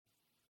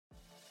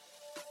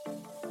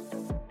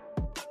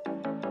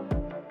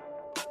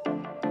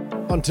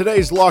On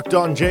today's Locked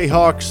On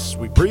Jayhawks,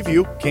 we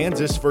preview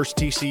Kansas versus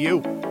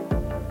TCU.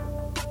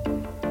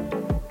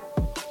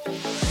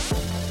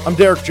 I'm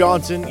Derek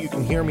Johnson. You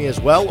can hear me as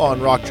well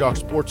on Rock Chalk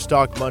Sports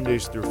Talk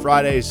Mondays through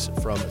Fridays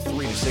from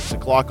 3 to 6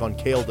 o'clock on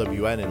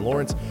KLWN in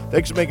Lawrence.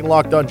 Thanks for making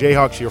Locked On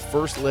Jayhawks your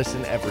first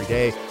listen every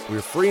day.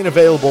 We're free and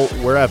available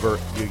wherever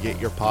you get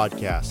your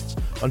podcasts.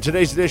 On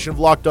today's edition of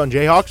Locked On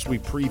Jayhawks, we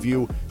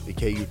preview the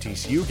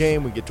KU-TCU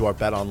game. We get to our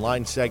Bet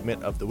Online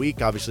segment of the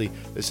week. Obviously,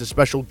 this is a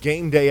special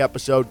game day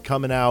episode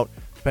coming out,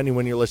 depending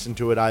when you're listening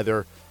to it,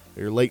 either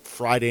your late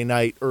Friday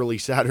night, early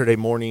Saturday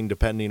morning,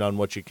 depending on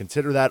what you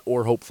consider that,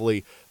 or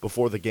hopefully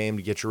before the game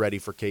to get you ready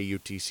for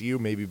KU-TCU,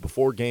 maybe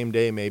before game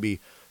day, maybe,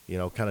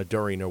 kind of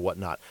during or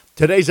whatnot.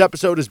 Today's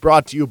episode is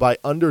brought to you by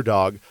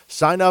Underdog.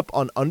 Sign up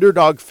on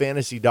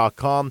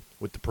UnderdogFantasy.com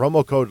with the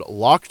promo code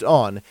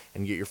LOCKEDON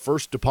and get your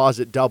first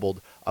deposit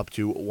doubled up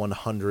to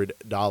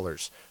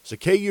 $100. So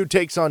KU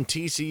takes on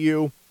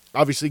TCU.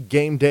 Obviously,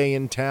 game day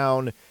in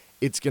town.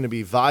 It's going to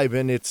be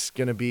vibing. It's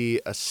going to be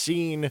a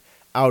scene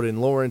out in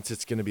Lawrence.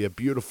 It's going to be a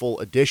beautiful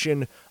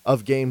edition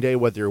of game day,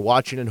 whether you're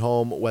watching at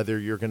home, whether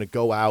you're going to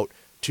go out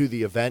to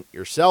the event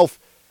yourself.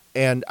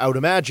 And I would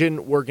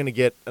imagine we're going to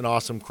get an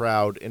awesome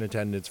crowd in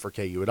attendance for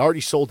KU. It already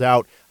sold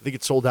out. I think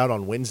it sold out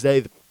on Wednesday.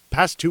 The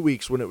past 2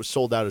 weeks when it was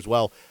sold out as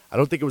well, I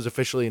don't think it was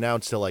officially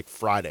announced till like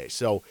Friday.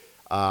 So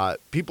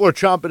people are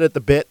chomping at the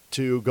bit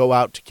to go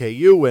out to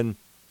KU, and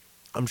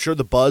I'm sure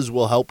the buzz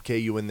will help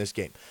KU in this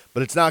game.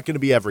 But it's not going to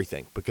be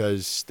everything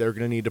because they're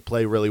going to need to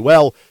play really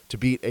well to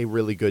beat a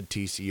really good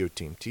TCU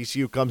team.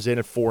 TCU comes in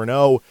at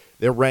 4-0.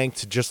 They're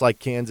ranked just like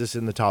Kansas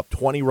in the top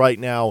 20 right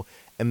now,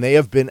 and they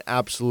have been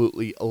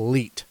absolutely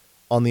elite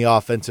on the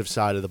offensive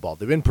side of the ball.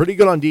 They've been pretty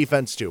good on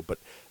defense too, but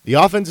the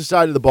offensive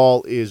side of the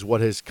ball is what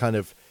has kind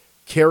of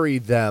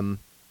carried them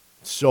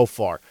so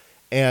far.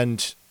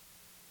 And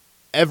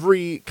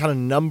every kind of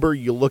number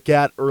you look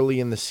at early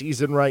in the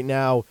season right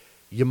now,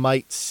 you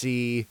might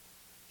see,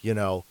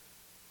 number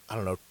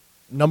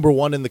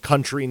one in the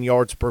country in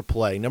yards per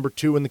play, number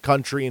two in the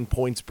country in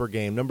points per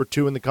game, number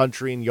two in the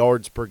country in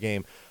yards per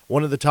game,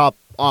 one of the top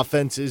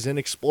offenses in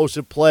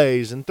explosive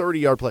plays and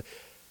 30-yard play.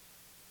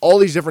 All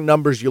these different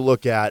numbers you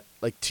look at,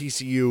 like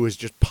TCU is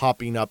just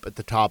popping up at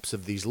the tops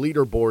of these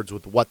leaderboards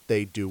with what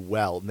they do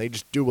well, and they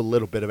just do a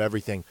little bit of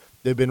everything.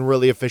 They've been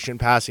really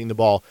efficient passing the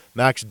ball.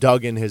 Max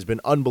Duggan has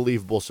been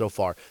unbelievable so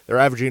far. They're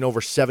averaging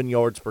over 7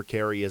 yards per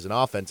carry as an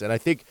offense, and I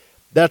think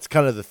that's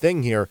kind of the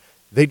thing here.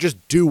 They just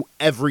do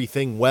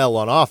everything well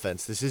on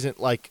offense. This isn't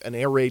like an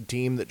air raid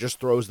team that just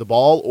throws the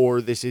ball,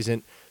 or this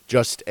isn't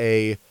just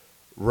a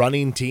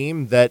running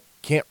team that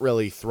can't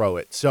really throw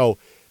it. So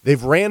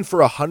they've ran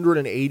for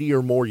 180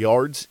 or more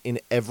yards in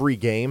every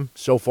game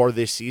so far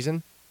this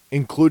season,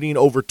 including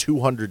over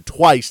 200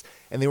 twice,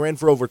 and they ran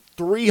for over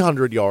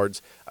 300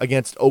 yards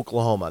against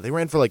Oklahoma. They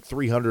ran for like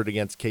 300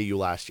 against KU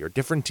last year.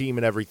 Different team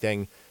and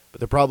everything, but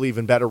they're probably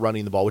even better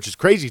running the ball, which is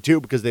crazy too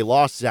because they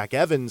lost Zach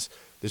Evans,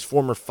 this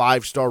former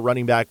 5-star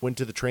running back, went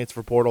to the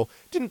transfer portal.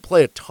 Didn't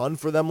play a ton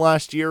for them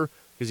last year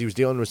because he was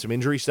dealing with some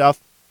injury stuff,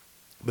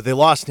 but they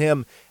lost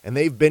him, and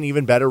they've been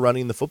even better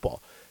running the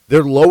football.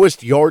 Their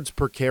lowest yards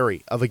per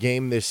carry of a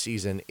game this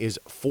season is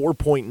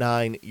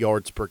 4.9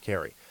 yards per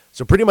carry.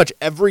 So pretty much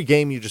every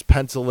game you just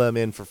pencil them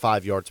in for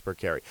 5 yards per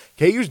carry.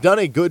 KU's done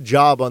a good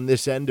job on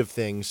this end of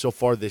things so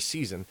far this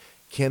season.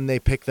 Can they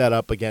pick that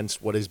up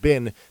against what has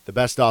been the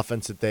best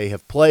offense that they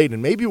have played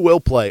and maybe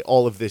will play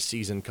all of this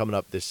season coming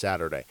up this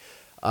Saturday?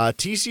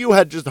 TCU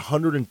had just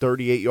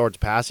 138 yards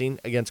passing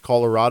against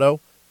Colorado.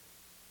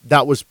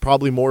 That was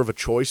probably more of a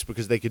choice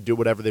because they could do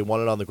whatever they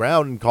wanted on the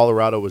ground, and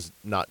Colorado was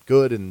not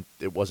good, and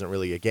it wasn't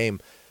really a game.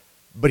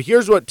 But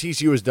here's what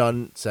TCU has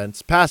done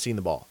since passing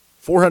the ball.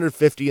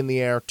 450 in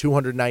the air,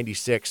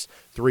 296,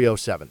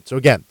 307. So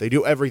again, they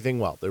do everything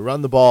well. They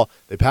run the ball,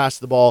 they pass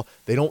the ball,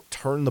 they don't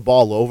turn the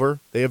ball over.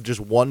 They have just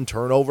one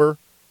turnover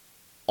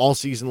all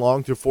season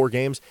long through 4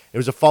 games. It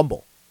was a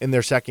fumble in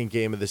their second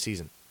game of the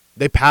season.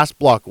 They pass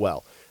block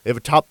well. They have a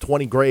top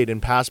 20 grade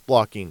in pass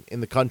blocking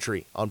in the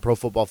country on Pro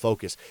Football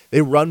Focus.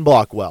 They run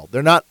block well.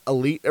 They're not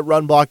elite at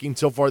run blocking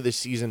so far this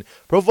season.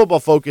 Pro Football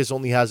Focus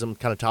only has them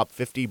kind of top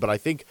 50, but I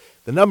think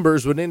the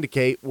numbers would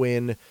indicate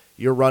when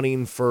you're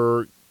running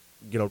for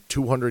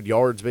 200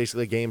 yards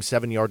basically a game,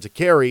 7 yards a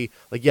carry,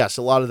 like yes,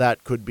 a lot of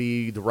that could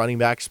be the running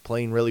backs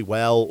playing really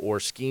well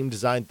or scheme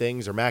design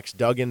things or Max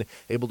Duggan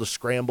able to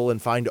scramble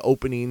and find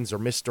openings or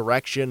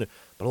misdirection,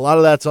 but a lot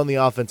of that's on the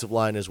offensive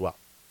line as well.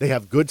 They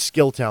have good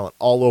skill talent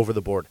all over the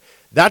board.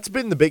 That's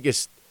been the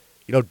biggest,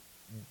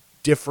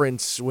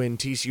 difference when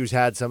TCU's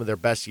had some of their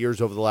best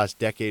years over the last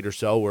decade or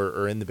so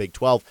or in the Big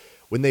 12.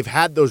 When they've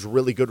had those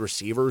really good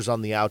receivers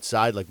on the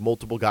outside, like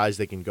multiple guys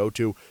they can go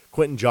to.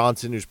 Quentin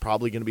Johnson, who's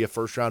probably going to be a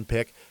first-round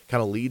pick,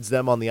 kind of leads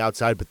them on the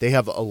outside, but they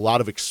have a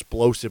lot of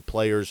explosive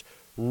players.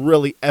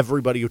 Really,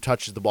 everybody who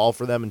touches the ball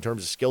for them in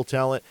terms of skill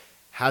talent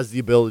has the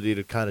ability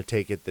to kind of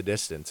take it the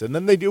distance. And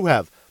then they do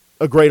have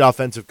a great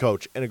offensive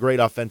coach and a great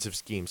offensive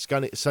scheme.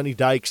 Sonny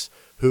Dykes,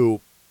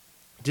 who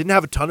Didn't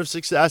have a ton of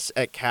success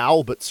at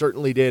Cal, but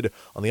certainly did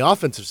on the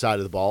offensive side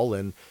of the ball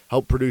and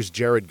helped produce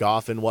Jared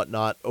Goff and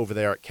whatnot over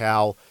there at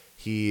Cal.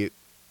 He,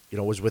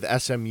 was with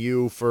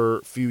SMU for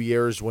a few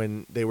years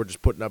when they were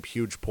just putting up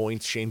huge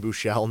points. Shane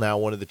Buechele, now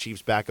one of the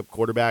Chiefs' backup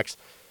quarterbacks,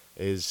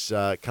 is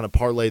kind of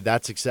parlayed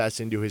that success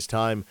into his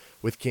time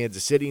with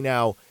Kansas City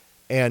now.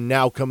 And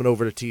now coming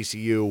over to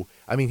TCU,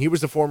 I mean, he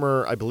was the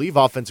former, I believe,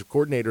 offensive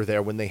coordinator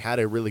there when they had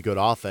a really good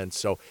offense.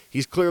 So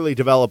he's clearly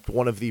developed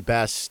one of the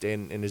best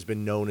and has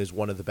been known as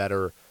one of the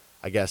better,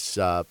 I guess,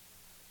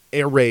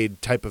 air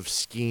raid type of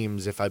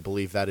schemes, if I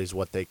believe that is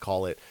what they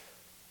call it.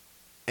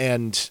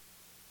 And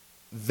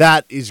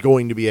that is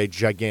going to be a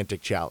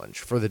gigantic challenge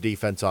for the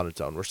defense on its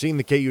own. We're seeing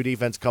the KU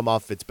defense come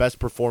off its best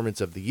performance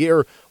of the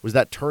year. Was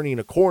that turning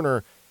a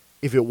corner?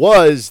 If it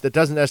was, that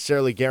doesn't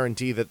necessarily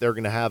guarantee that they're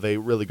going to have a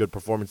really good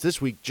performance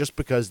this week just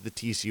because the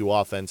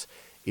TCU offense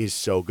is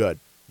so good.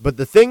 But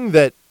the thing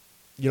that,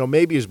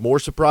 maybe is more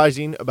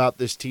surprising about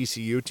this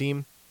TCU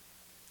team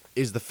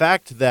is the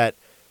fact that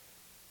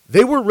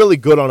they were really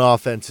good on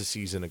offense a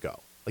season ago.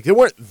 Like, they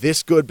weren't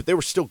this good, but they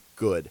were still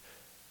good.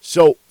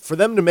 So for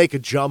them to make a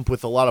jump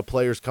with a lot of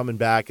players coming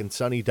back and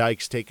Sonny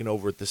Dykes taking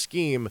over at the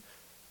scheme,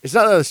 it's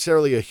not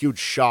necessarily a huge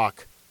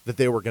shock that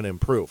they were going to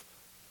improve.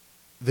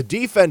 The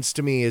defense,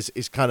 to me, is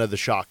kind of the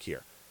shock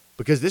here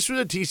because this was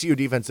a TCU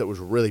defense that was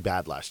really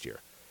bad last year.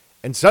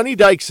 And Sonny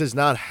Dykes has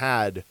not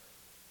had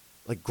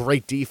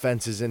great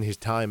defenses in his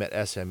time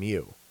at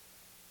SMU.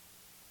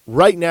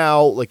 Right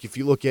now, if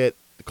you look at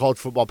the College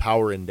Football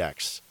Power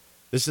Index,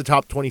 this is the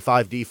top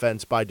 25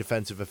 defense by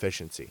defensive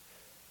efficiency.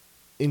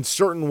 In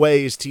certain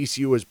ways,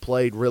 TCU has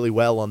played really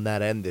well on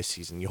that end this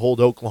season. You hold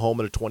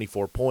Oklahoma to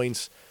 24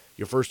 points.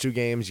 Your first two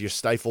games, you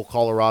stifle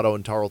Colorado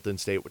and Tarleton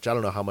State, which I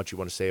don't know how much you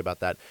want to say about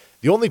that.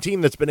 The only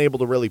team that's been able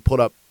to really put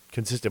up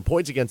consistent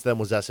points against them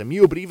was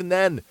SMU, but even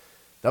then,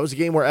 that was a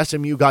game where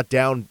SMU got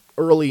down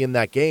early in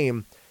that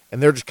game,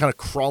 and they're just kind of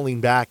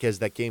crawling back as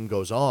that game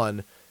goes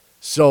on.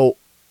 So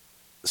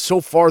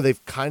far,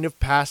 they've kind of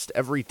passed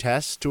every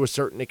test to a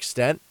certain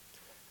extent,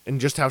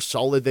 and just how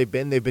solid they've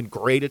been. They've been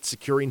great at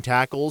securing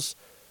tackles.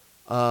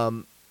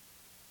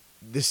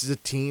 This is a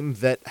team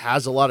that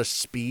has a lot of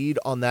speed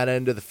on that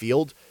end of the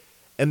field,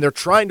 and they're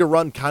trying to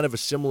run kind of a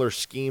similar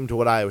scheme to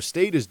what Iowa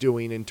State is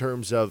doing in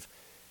terms of,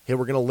 hey,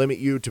 we're going to limit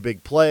you to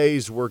big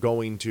plays. We're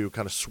going to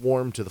kind of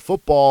swarm to the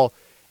football.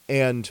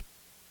 And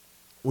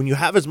when you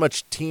have as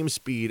much team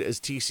speed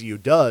as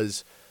TCU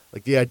does,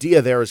 the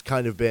idea there has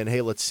kind of been, hey,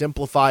 let's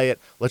simplify it.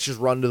 Let's just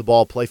run to the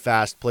ball, play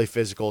fast, play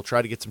physical,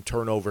 try to get some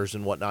turnovers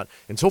and whatnot.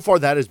 And so far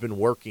that has been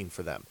working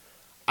for them.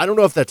 I don't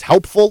know if that's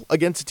helpful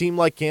against a team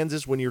like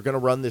Kansas when you're going to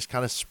run this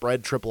kind of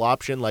spread triple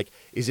option.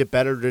 Is it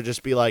better to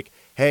just be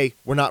hey,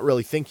 we're not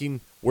really thinking,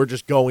 we're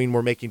just going,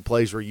 we're making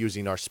plays, we're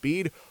using our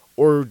speed?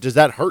 Or does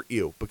that hurt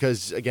you?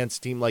 Because against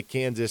a team like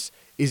Kansas,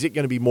 is it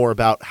going to be more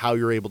about how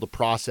you're able to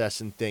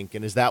process and think?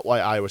 And is that why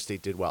Iowa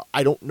State did well?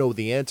 I don't know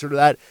the answer to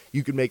that.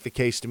 You can make the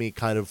case to me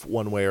kind of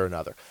one way or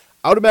another.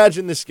 I would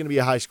imagine this is going to be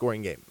a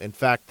high-scoring game. In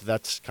fact,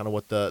 that's kind of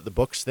what the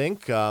books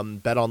think.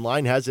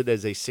 BetOnline has it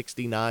as a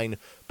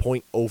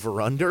 69-point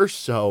over-under,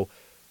 so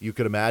you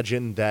could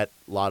imagine that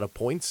a lot of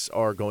points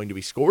are going to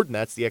be scored, and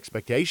that's the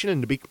expectation.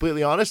 And to be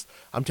completely honest,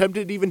 I'm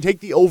tempted to even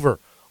take the over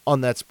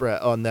on that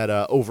spread, on that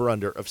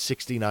over-under of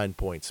 69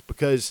 points,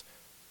 because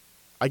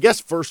I guess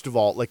first of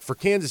all, for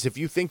Kansas, if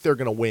you think they're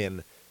going to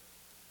win,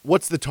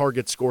 what's the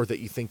target score that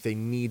you think they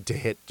need to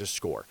hit to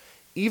score?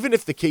 Even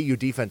if the KU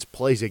defense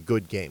plays a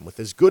good game, with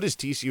as good as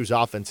TCU's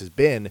offense has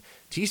been,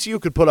 TCU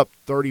could put up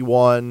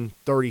 31,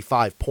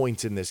 35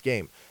 points in this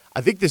game.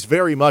 I think this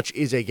very much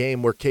is a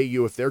game where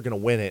KU, if they're going to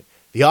win it,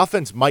 the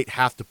offense might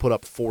have to put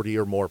up 40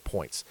 or more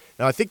points.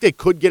 Now, I think they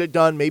could get it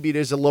done. Maybe it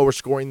is a lower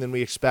scoring than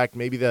we expect.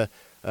 Maybe you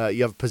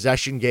have a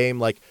possession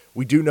game.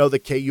 We do know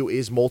that KU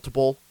is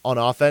multiple on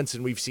offense,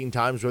 and we've seen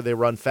times where they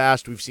run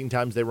fast. We've seen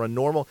times they run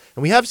normal,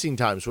 and we have seen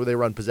times where they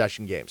run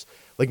possession games.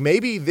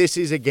 Maybe this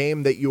is a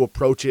game that you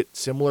approach it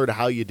similar to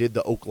how you did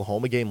the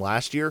Oklahoma game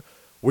last year,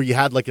 where you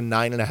had a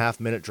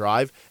 9.5-minute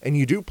drive, and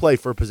you do play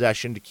for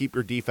possession to keep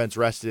your defense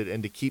rested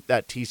and to keep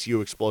that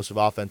TCU explosive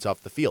offense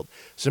off the field.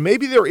 So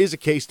maybe there is a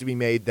case to be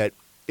made that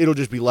it'll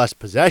just be less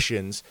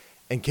possessions,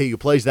 and KU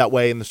plays that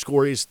way, and the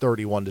score is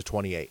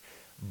 31-28.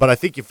 But I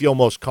think you feel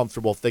most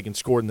comfortable if they can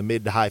score in the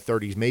mid to high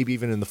 30s, maybe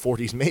even in the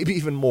 40s, maybe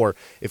even more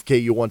if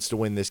KU wants to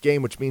win this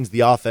game, which means the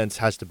offense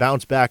has to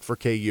bounce back for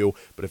KU.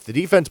 But if the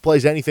defense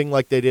plays anything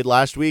like they did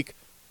last week,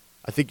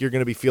 I think you're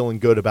going to be feeling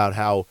good about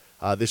how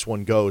this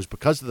one goes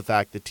because of the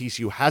fact that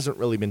TCU hasn't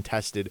really been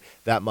tested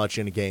that much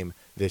in a game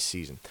this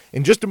season.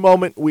 In just a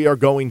moment, we are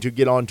going to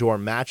get on to our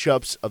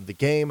matchups of the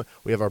game.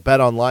 We have our Bet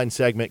Online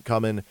segment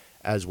coming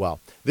as well.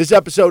 This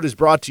episode is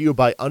brought to you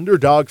by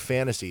Underdog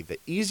Fantasy, the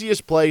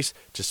easiest place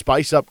to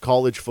spice up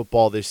college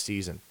football this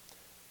season.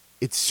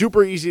 It's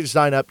super easy to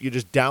sign up. You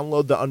just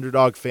download the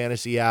Underdog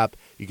Fantasy app.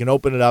 You can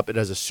open it up. It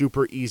has a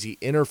super easy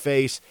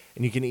interface,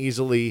 and you can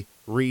easily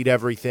read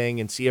everything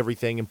and see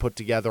everything and put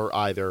together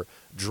either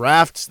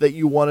drafts that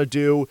you want to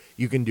do.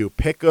 You can do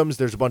pick'ems.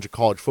 There's a bunch of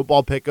college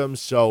football pick'ems,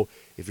 so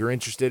if you're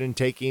interested in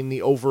taking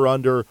the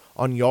over-under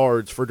on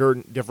yards for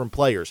different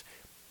players.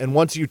 And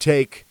once you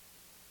take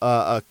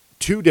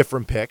 2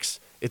 different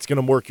picks, it's going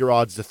to work your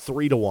odds to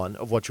 3-1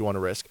 of what you want to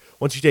risk.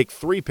 Once you take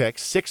 3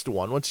 picks,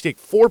 6-1. Once you take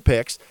 4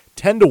 picks,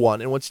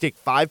 10-1. And once you take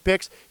 5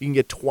 picks, you can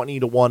get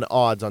 20-1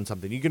 odds on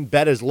something. You can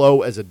bet as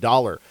low as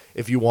 $1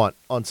 if you want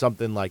on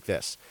something like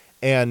this.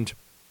 And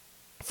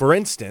for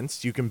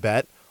instance, you can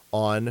bet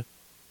on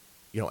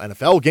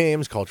NFL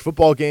games, college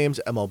football games,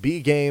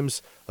 MLB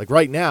games. Like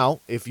right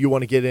now, if you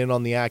want to get in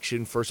on the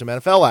action for some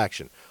NFL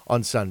action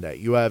on Sunday,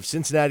 you have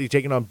Cincinnati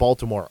taking on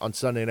Baltimore on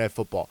Sunday Night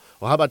Football.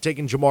 Well, how about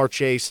taking Jamar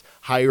Chase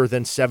higher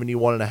than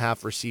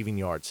 71.5 receiving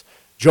yards?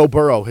 Joe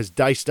Burrow has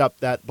diced up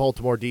that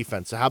Baltimore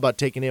defense. So how about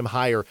taking him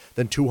higher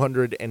than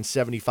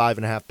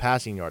 275.5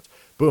 passing yards?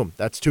 Boom,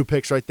 that's 2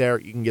 picks right there.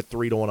 You can get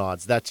 3-1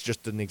 odds. That's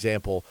just an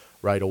example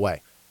right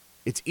away.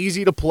 It's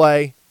easy to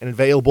play and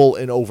available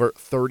in over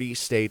 30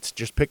 states.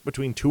 Just pick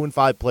between 2 and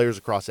 5 players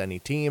across any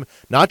team,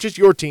 not just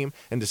your team,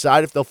 and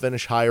decide if they'll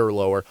finish higher or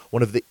lower.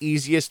 One of the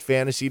easiest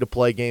fantasy to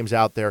play games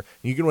out there.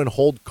 You can win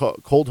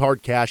cold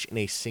hard cash in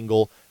a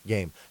single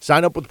game.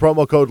 Sign up with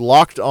promo code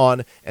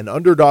LOCKEDON, and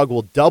Underdog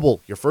will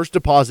double your first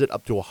deposit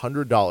up to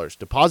 $100.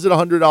 Deposit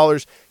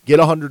 $100, get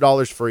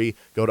 $100 free.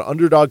 Go to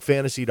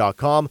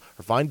UnderdogFantasy.com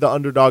or find the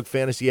Underdog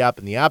Fantasy app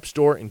in the App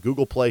Store and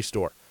Google Play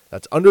Store.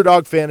 That's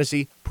Underdog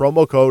Fantasy,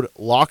 promo code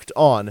Locked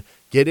On.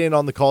 Get in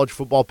on the college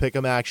football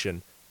pick'em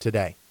action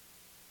today.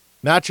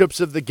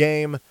 Matchups of the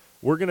game.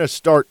 We're going to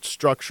start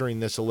structuring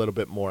this a little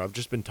bit more. I've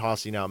just been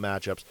tossing out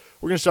matchups.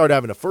 We're going to start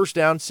having a first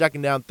down,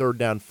 second down, third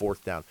down,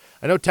 fourth down.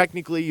 I know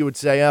technically you would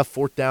say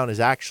fourth down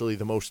is actually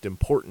the most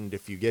important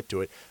if you get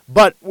to it,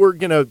 but we're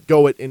going to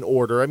go it in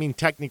order. I mean,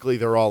 technically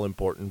they're all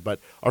important,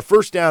 but our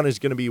first down is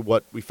going to be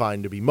what we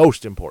find to be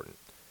most important.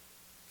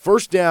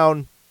 First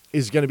down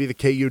is going to be the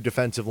KU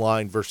defensive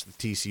line versus the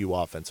TCU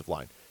offensive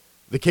line.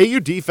 The KU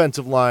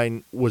defensive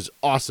line was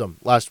awesome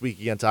last week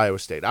against Iowa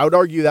State. I would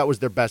argue that was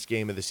their best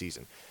game of the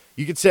season.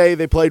 You could say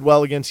they played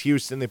well against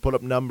Houston, they put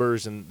up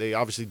numbers, and they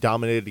obviously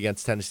dominated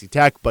against Tennessee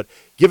Tech, but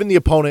given the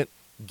opponent,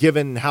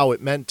 given how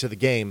it meant to the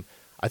game,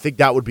 I think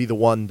that would be the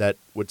one that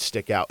would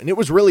stick out. And it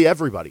was really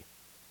everybody.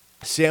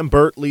 Sam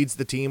Burt leads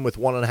the team with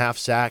 1.5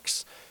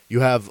 sacks.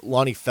 You have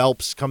Lonnie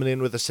Phelps coming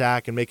in with a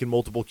sack and making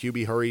multiple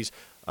QB hurries.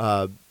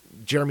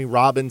 Jeremy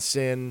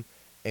Robinson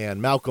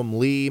and Malcolm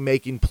Lee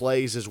making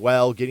plays as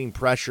well, getting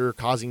pressure,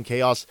 causing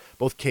chaos.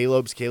 Both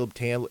Caleb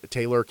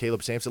Taylor,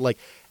 Caleb Sampson. Like,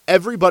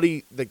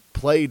 everybody that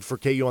played for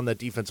KU on that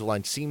defensive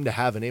line seemed to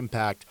have an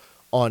impact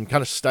on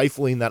kind of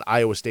stifling that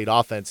Iowa State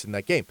offense in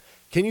that game.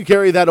 Can you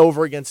carry that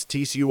over against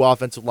TCU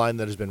offensive line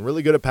that has been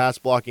really good at pass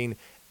blocking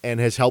and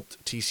has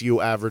helped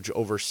TCU average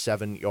over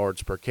 7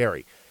 yards per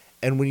carry?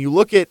 And when you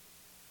look at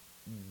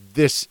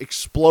this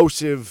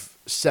explosive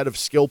set of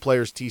skill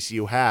players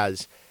TCU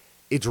has,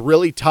 it's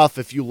really tough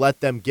if you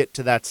let them get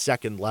to that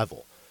second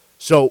level.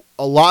 So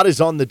a lot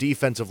is on the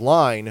defensive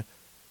line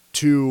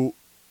to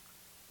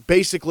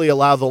basically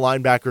allow the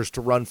linebackers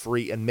to run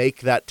free and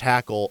make that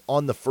tackle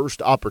on the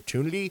first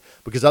opportunity,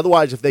 because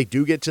otherwise if they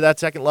do get to that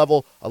second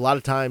level, a lot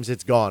of times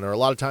it's gone, or a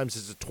lot of times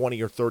it's a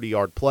 20 or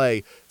 30-yard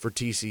play for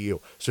TCU.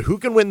 So who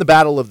can win the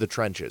battle of the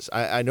trenches?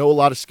 I know a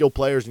lot of skill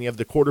players, and you have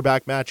the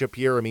quarterback matchup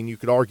here. I mean, you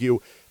could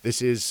argue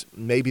this is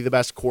maybe the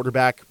best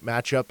quarterback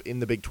matchup in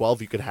the Big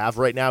 12 you could have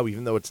right now,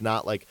 even though it's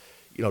not like,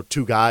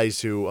 2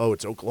 guys who,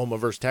 it's Oklahoma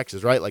versus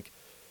Texas, right? Like,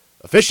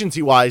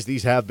 efficiency-wise,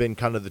 these have been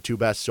kind of the 2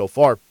 best so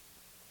far.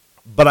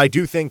 But I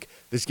do think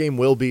this game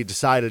will be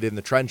decided in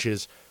the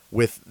trenches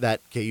with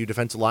that KU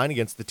defensive line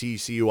against the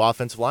TCU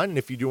offensive line. And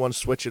if you do want to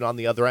switch it on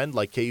the other end,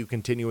 like KU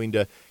continuing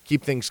to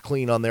keep things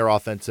clean on their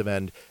offensive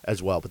end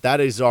as well. But that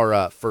is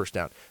our first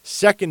down.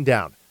 Second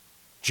down,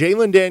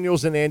 Jalen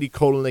Daniels and Andy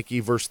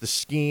Kotelnicki versus the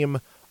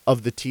scheme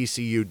of the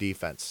TCU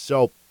defense.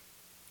 So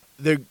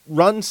they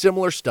run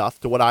similar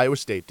stuff to what Iowa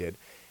State did.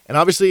 And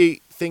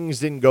obviously things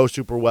didn't go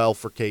super well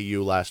for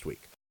KU last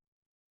week.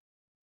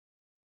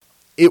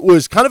 It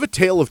was kind of a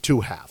tale of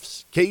 2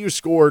 halves. KU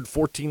scored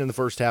 14 in the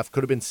first half.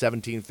 Could have been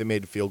 17 if they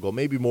made a field goal.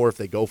 Maybe more if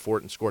they go for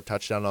it and score a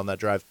touchdown on that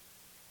drive.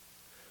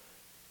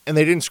 And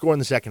they didn't score in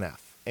the second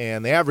half.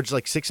 And they averaged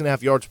like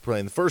 6.5 yards per play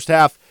in the first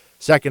half.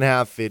 Second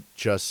half, it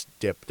just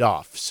dipped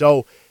off.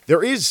 So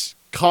there is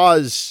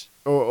cause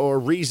or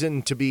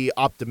reason to be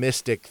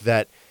optimistic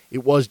that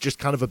it was just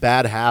kind of a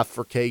bad half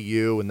for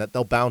KU and that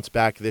they'll bounce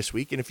back this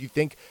week. And if you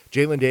think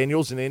Jalen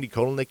Daniels and Andy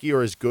Kotelnicki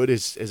are as good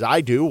as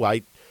I do,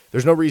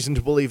 there's no reason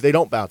to believe they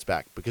don't bounce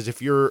back, because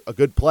if you're a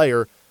good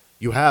player,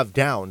 you have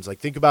downs. Like,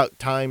 think about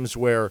times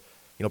where,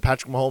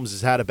 Patrick Mahomes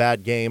has had a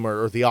bad game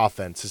or the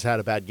offense has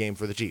had a bad game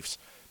for the Chiefs.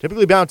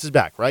 Typically bounces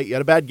back, right? You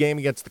had a bad game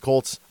against the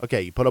Colts.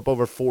 Okay, you put up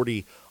over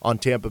 40 on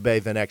Tampa Bay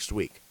the next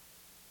week.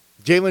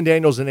 Jalen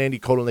Daniels and Andy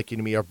Kotelnicki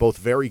to me are both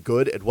very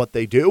good at what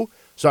they do,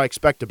 so I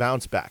expect to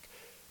bounce back.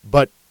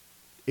 But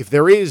if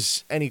there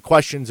is any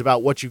questions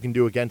about what you can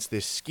do against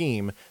this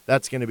scheme,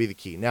 that's going to be the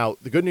key. Now,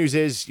 the good news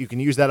is you can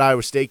use that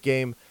Iowa State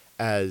game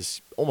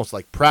as almost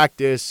like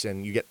practice,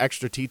 and you get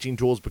extra teaching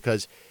tools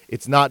because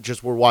it's not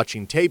just we're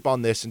watching tape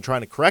on this and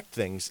trying to correct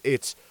things.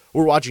 It's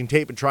we're watching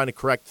tape and trying to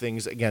correct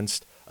things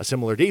against a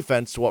similar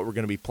defense to what we're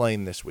going to be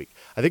playing this week.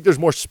 I think there's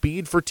more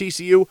speed for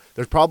TCU.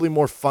 There's probably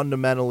more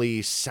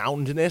fundamentally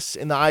soundness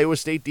in the Iowa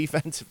State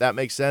defense, if that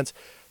makes sense.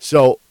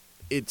 So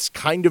it's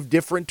kind of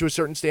different to a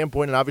certain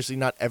standpoint, and obviously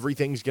not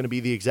everything's going to be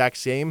the exact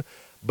same,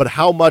 but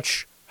how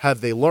much have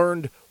they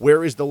learned?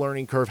 Where is the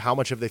learning curve? How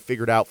much have they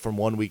figured out from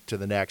one week to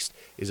the next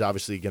is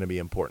obviously going to be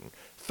important.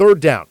 Third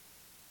down,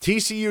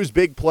 TCU's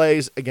big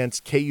plays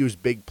against KU's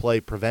big play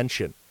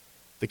prevention.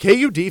 The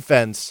KU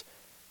defense,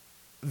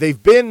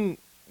 they've been,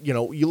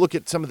 you look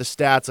at some of the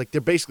stats, like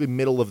they're basically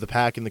middle of the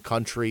pack in the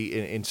country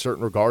in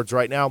certain regards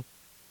right now.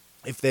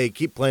 If they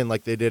keep playing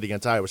like they did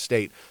against Iowa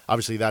State,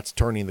 obviously that's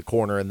turning the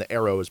corner and the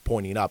arrow is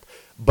pointing up.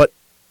 But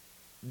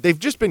they've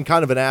just been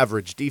kind of an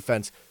average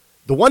defense.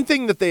 The one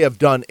thing that they have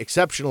done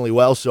exceptionally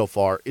well so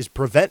far is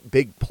prevent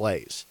big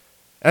plays.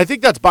 And I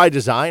think that's by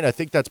design. I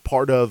think that's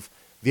part of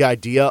the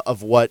idea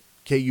of what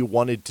KU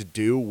wanted to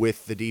do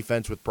with the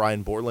defense with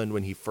Brian Borland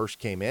when he first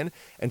came in.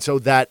 And so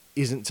that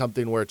isn't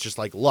something where it's just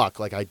like luck.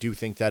 Like, I do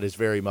think that is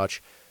very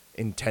much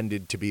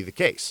intended to be the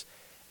case.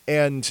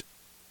 And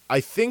I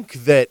think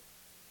that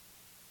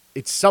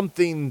it's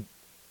something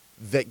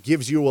that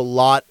gives you a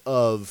lot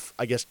of,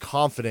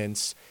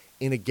 confidence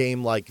in a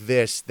game like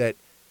this, that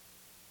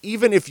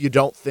even if you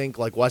don't think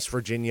like West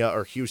Virginia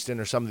or Houston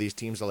or some of these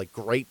teams are like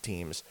great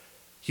teams,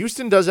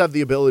 Houston does have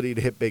the ability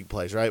to hit big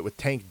plays, right? With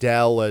Tank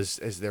Dell as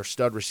their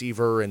stud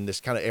receiver and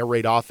this kind of air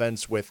raid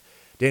offense with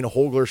Dana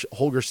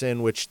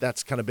Holgorsen, which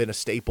that's kind of been a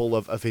staple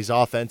of his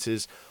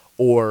offenses,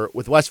 or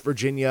with West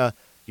Virginia,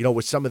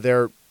 with some of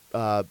their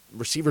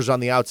receivers on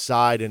the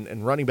outside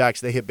and running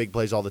backs, they hit big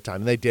plays all the time.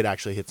 And they did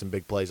actually hit some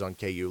big plays on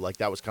KU. Like,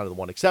 that was kind of the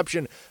one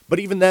exception. But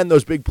even then,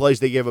 those big plays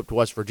they gave up to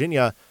West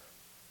Virginia,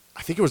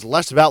 I think it was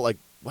less about like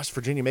West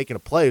Virginia making a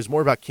play. It was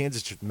more about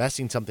Kansas just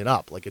messing something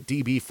up, like a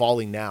DB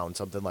falling down,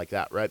 something like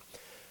that, right?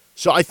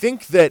 So I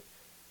think that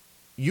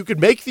you could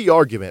make the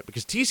argument,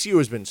 because TCU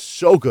has been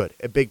so good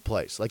at big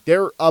plays. Like,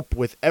 they're up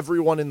with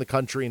everyone in the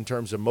country in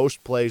terms of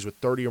most plays with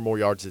 30 or more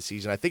yards this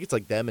season. I think it's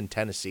like them and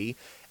Tennessee.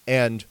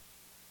 And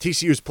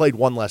TCU's played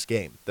one less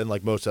game than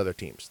like most other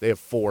teams. They have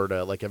 4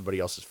 to like everybody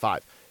else's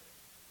 5.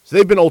 So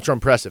they've been ultra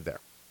impressive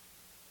there.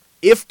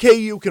 If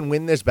KU can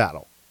win this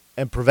battle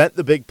and prevent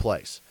the big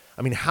plays,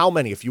 I mean, how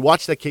many, if you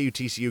watch that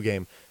KU-TCU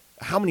game,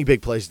 how many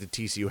big plays did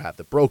TCU have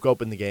that broke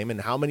open the game,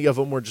 and how many of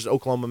them were just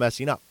Oklahoma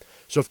messing up?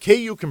 So if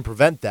KU can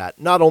prevent that,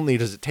 not only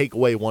does it take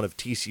away one of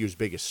TCU's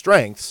biggest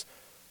strengths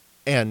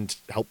and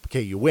help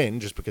KU win,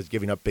 just because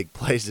giving up big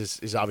plays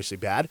is obviously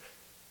bad,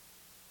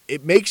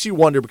 it makes you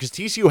wonder, because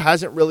TCU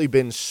hasn't really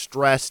been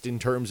stressed in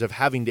terms of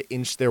having to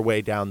inch their way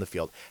down the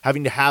field,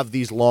 having to have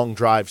these long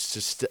drives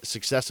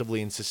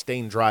successively and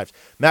sustained drives.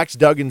 Max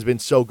Duggan's been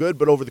so good,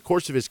 but over the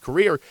course of his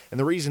career, and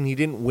the reason he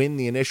didn't win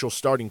the initial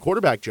starting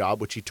quarterback job,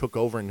 which he took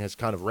over and has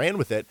kind of ran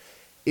with it,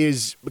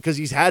 is because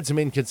he's had some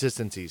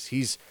inconsistencies.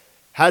 He's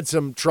had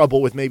some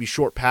trouble with maybe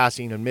short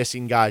passing and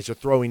missing guys or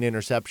throwing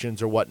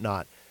interceptions or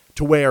whatnot,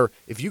 to where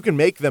if you can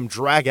make them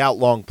drag out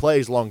long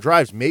plays, long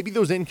drives, maybe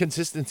those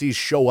inconsistencies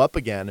show up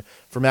again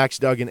for Max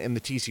Duggan and the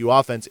TCU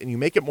offense, and you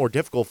make it more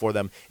difficult for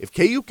them. If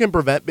KU can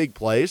prevent big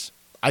plays,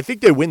 I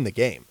think they win the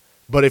game.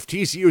 But if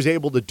TCU is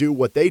able to do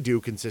what they do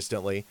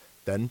consistently,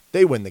 then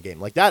they win the game.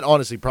 Like, that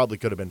honestly probably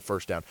could have been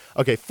first down.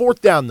 Okay, fourth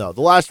down, though.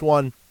 The last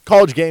one,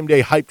 College Game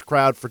Day hyped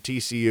crowd for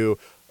TCU,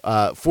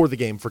 for the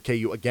game for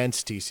KU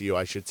against TCU,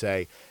 I should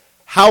say.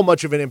 How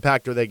much of an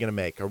impact are they going to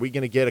make? Are we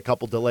going to get a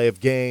couple delay of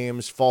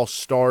games, false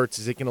starts?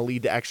 Is it going to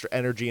lead to extra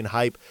energy and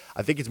hype?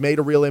 I think it's made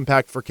a real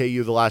impact for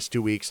KU the last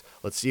 2 weeks.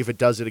 Let's see if it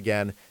does it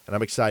again. And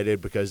I'm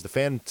excited because the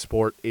fan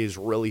support is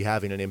really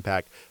having an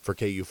impact for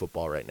KU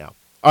football right now.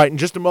 All right, in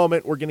just a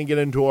moment, we're going to get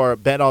into our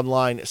Bet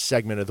Online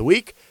segment of the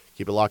week.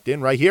 Keep it locked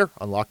in right here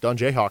on Locked On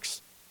Jayhawks.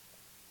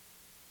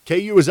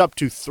 KU is up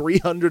to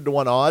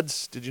 300-1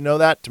 odds. Did you know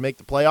that, to make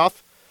the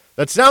playoff?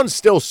 That sounds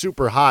still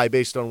super high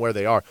based on where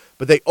they are,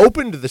 but they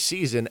opened the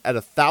season at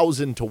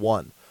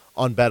 1,000-1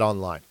 on Bet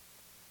Online.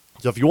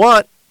 So if you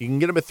want, you can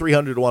get them at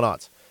 300-1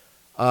 odds.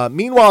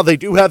 Meanwhile, they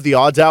do have the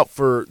odds out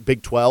for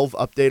Big 12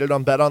 updated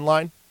on Bet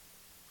Online.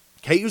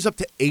 KU's up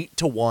to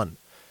 8-1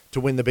 to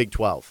win the Big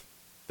 12.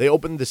 They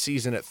opened the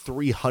season at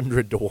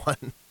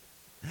 300-1.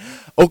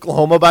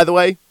 Oklahoma, by the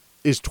way,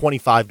 is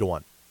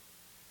 25-1.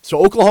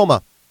 So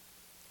Oklahoma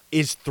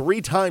is 3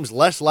 times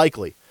less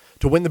likely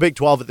to win the Big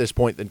 12 at this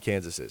point than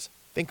Kansas is.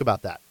 Think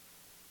about that.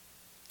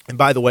 And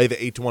by the way, the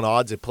 8-1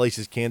 odds, it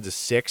places Kansas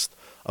 6th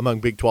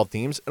among Big 12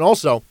 teams. And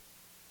also,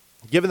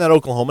 given that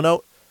Oklahoma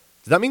note,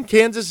 does that mean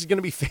Kansas is going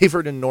to be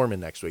favored in Norman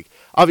next week?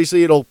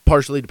 Obviously, it'll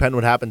partially depend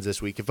what happens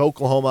this week. If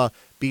Oklahoma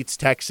beats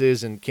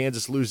Texas and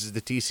Kansas loses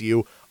to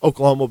TCU,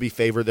 Oklahoma will be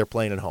favored. They're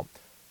playing at home.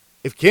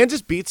 If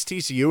Kansas beats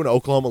TCU and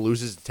Oklahoma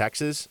loses to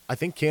Texas, I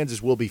think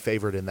Kansas will be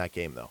favored in that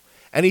game, though.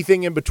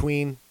 Anything in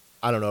between,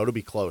 I don't know. It'll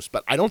be close.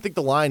 But I don't think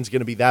the line's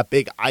going to be that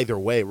big either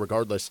way,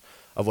 regardless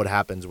of what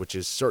happens, which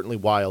is certainly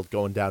wild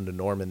going down to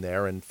Norman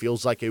there and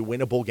feels like a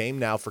winnable game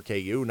now for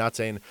KU. Not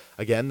saying,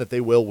 again, that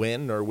they will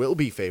win or will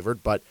be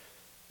favored, but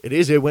it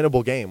is a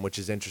winnable game, which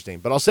is interesting.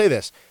 But I'll say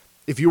this.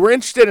 If you were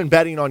interested in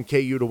betting on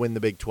KU to win the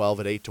Big 12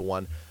 at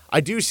 8-1, I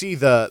do see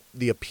the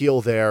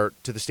appeal there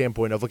to the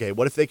standpoint of, okay,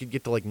 what if they could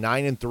get to like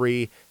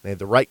 9-3, they have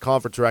the right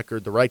conference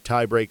record, the right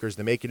tiebreakers,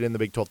 they make it in the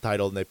Big 12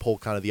 title, and they pull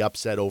kind of the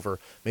upset over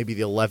maybe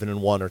the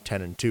 11-1 or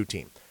 10-2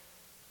 team.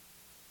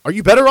 Are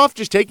you better off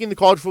just taking the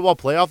college football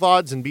playoff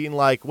odds and being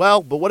like,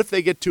 well, but what if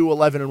they get to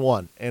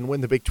 11-1 and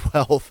win the Big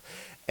 12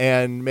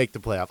 and make the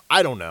playoff?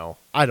 I don't know.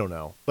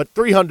 But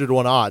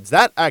 300-1 odds,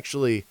 that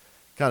actually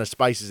kind of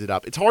spices it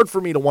up. It's hard for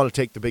me to want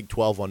to take the Big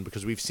 12 one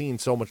because we've seen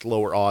so much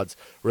lower odds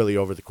really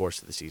over the course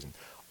of the season.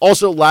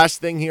 Also,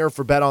 last thing here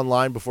for Bet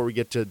Online before we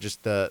get to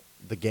just the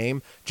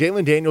game,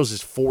 Jalen Daniels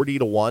is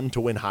 40-1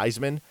 to win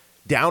Heisman,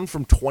 down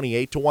from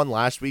 28-1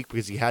 last week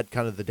because he had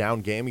kind of the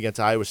down game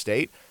against Iowa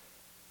State.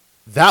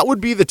 That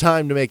would be the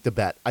time to make the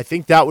bet. I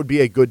think that would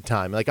be a good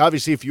time. Like,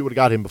 obviously, if you would have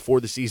got him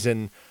before the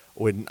season,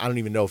 when I don't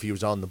even know if he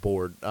was on the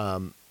board,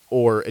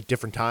 or at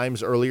different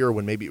times earlier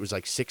when maybe it was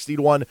like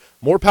 60-1,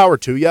 more power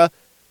to you.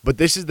 But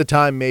this is the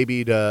time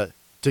maybe to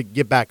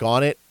get back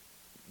on it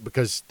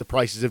because the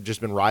prices have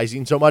just been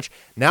rising so much.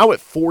 Now at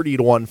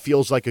 40-1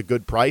 feels like a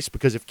good price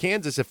because if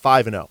Kansas at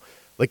 5-0,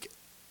 like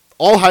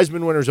all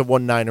Heisman winners have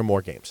won 9 or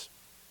more games.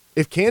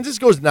 If Kansas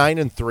goes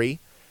 9-3,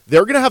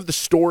 they're going to have the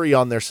story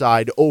on their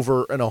side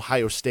over an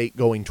Ohio State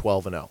going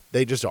 12-0.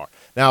 They just are.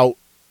 Now,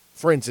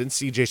 for instance,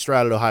 C.J.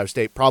 Stroud at Ohio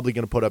State probably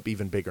going to put up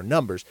even bigger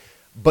numbers.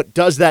 But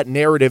does that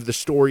narrative, the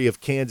story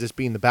of Kansas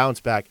being the bounce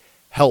back,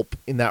 help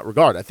in that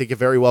regard? I think it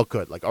very well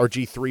could. Like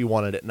RG3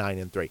 won it at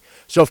 9-3.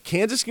 So if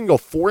Kansas can go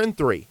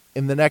 4-3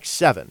 in the next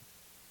 7,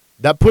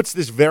 that puts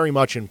this very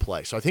much in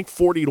play. So I think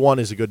 40-1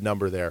 is a good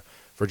number there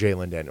for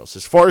Jalen Daniels.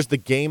 As far as the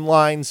game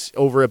lines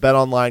over at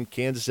BetOnline,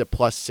 Kansas at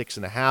plus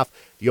 6.5,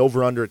 the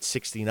over-under at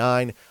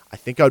 69. I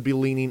think I would be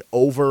leaning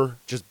over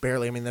just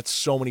barely. I mean, that's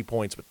so many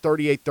points, but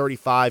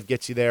 38-35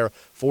 gets you there,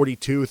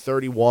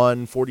 42-31,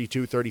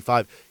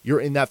 42-35. You're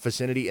in that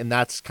vicinity, and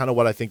that's kind of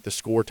what I think the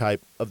score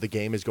type of the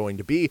game is going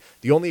to be.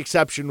 The only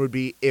exception would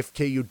be if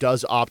KU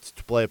does opt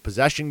to play a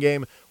possession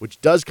game,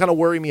 which does kind of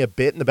worry me a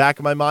bit in the back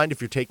of my mind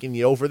if you're taking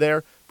the over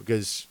there,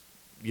 because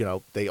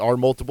they are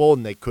multiple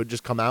and they could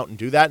just come out and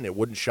do that and it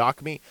wouldn't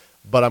shock me.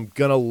 But I'm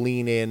going to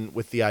lean in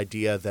with the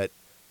idea that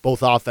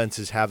both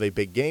offenses have a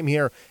big game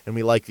here and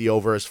we like the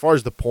over. As far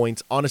as the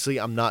points, honestly,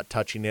 I'm not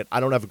touching it. I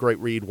don't have a great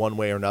read one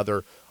way or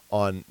another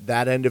on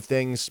that end of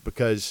things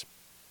because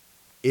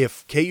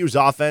if KU's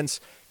offense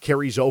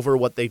carries over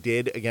what they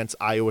did against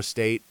Iowa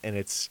State and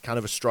it's kind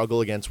of a struggle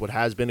against what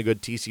has been a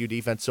good TCU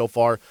defense so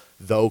far,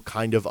 though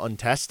kind of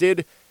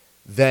untested,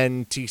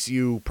 then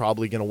TCU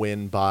probably going to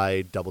win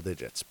by double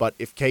digits. But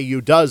if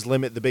KU does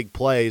limit the big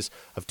plays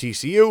of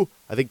TCU,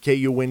 I think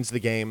KU wins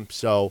the game.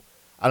 So,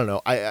 I don't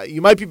know.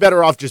 You might be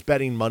better off just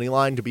betting money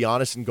line, to be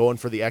honest, and going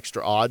for the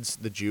extra odds,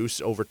 the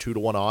juice, over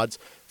 2-1 odds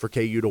for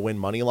KU to win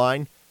money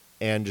line,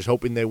 and just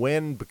hoping they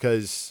win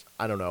because,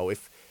 I don't know,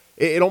 if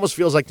it almost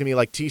feels like to me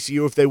like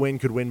TCU, if they win,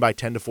 could win by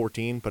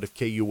 10-14, but if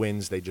KU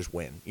wins, they just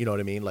win. You know what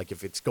I mean? Like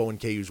if it's going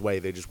KU's way,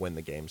 they just win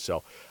the game.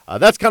 So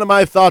that's kind of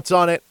my thoughts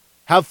on it.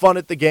 Have fun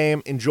at the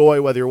game.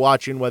 Enjoy whether you're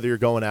watching, whether you're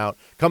going out.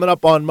 Coming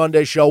up on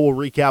Monday's show, we'll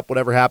recap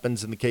whatever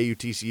happens in the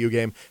KU-TCU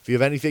game. If you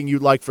have anything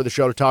you'd like for the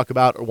show to talk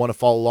about or want to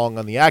follow along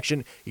on the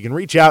action, you can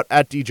reach out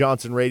at D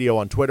Johnson Radio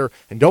on Twitter.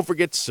 And don't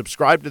forget to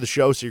subscribe to the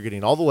show so you're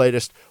getting all the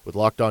latest with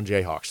Locked On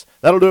Jayhawks.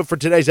 That'll do it for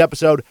today's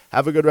episode.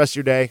 Have a good rest of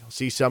your day. I'll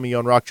see some of you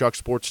on Rock Chalk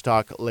Sports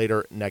Talk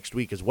later next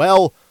week as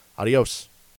well. Adios.